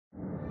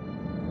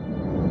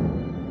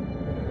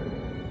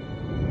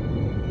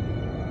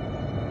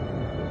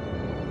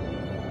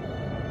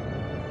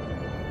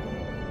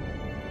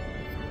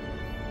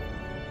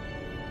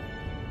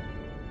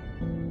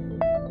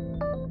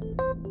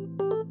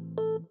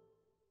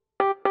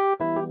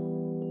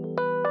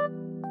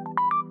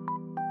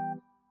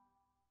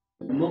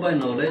Mobile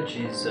Knowledge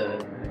is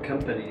a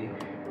company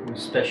who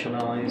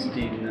specialized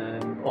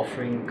in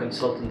offering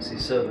consultancy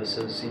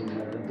services in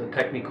the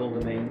technical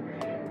domain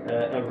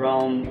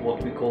around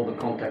what we call the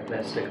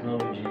contactless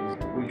technologies,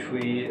 which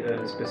we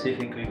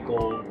specifically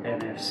call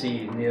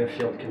NFC, Near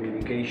Field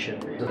Communication.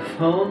 The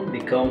phone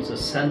becomes the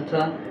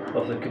center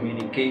of the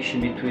communication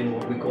between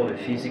what we call a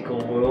physical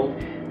world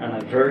and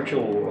a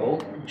virtual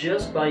world.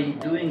 Just by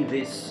doing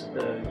this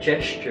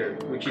gesture,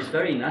 which is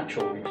very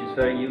natural, which is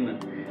very human,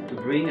 to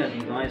bring a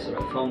device or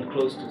a phone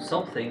close to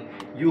something,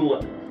 you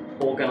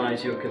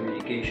organize your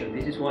communication.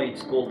 This is why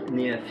it's called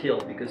near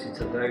field, because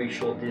it's a very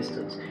short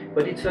distance.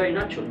 But it's very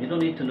natural. You don't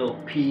need to know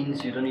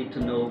pins, you don't need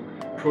to know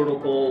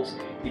protocols.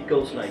 It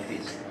goes like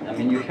this. I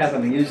mean, you have a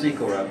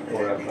music or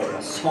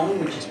a song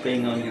which is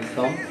playing on your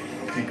phone.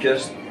 You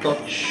just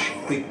touch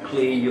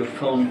quickly your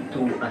phone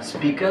to a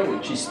speaker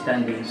which is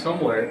standing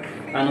somewhere,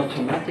 and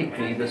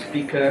automatically the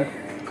speaker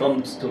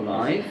comes to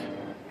life.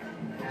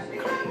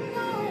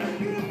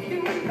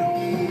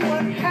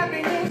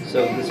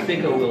 So the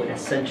speaker will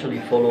essentially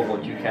follow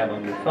what you have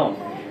on your phone.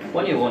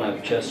 When you want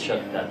to just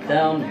shut that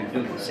down, you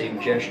do the same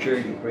gesture,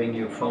 you bring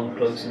your phone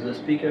close to the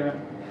speaker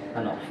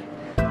and off.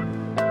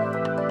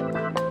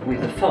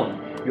 With the phone,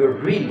 you're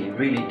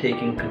really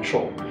taking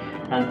control.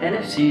 And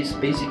NFC is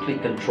basically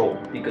control,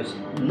 because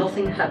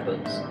nothing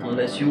happens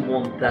unless you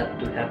want that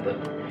to happen.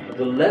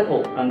 The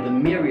level and the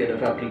myriad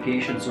of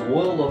applications, the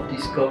world of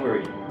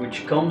discovery,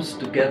 which comes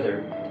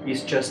together,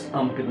 is just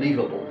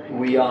unbelievable.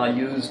 We are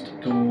used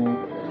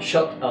to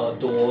shut our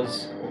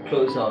doors, or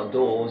close our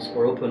doors,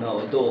 or open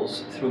our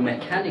doors through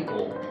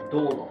mechanical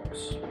door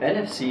locks.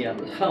 NFC and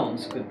the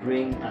phones could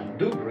bring, and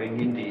do bring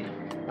indeed,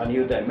 a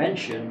new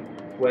dimension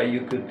where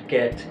you could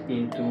get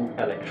into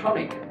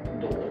electronic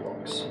door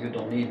locks. You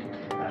don't need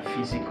a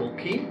physical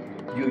key,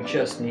 you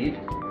just need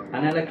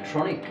an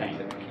electronic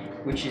kind of key,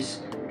 which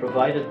is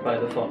provided by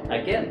the phone.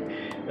 Again,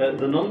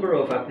 the number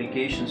of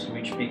applications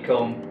which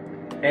become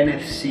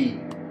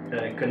NFC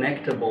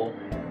connectable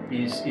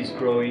is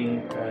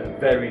growing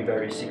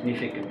very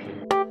significantly.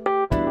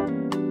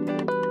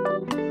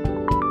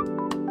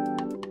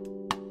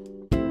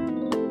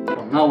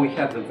 Well, now we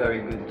have the very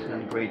good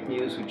and great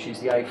news, which is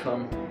the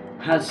iPhone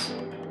has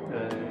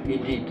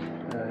indeed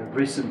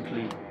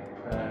recently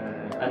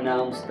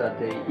announced that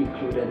they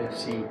include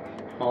NFC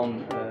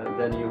on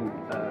the new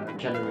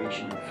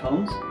generation of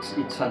phones.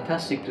 It's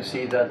fantastic to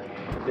see that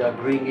they are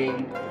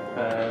bringing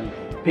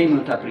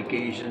payment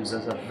applications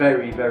as a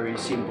very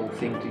simple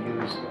thing to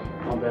use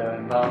on their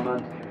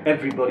environment.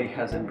 Everybody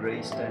has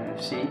embraced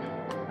NFC,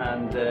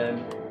 and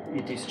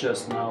it is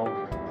just now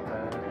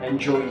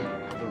enjoy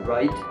the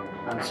ride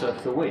and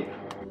surf the wave.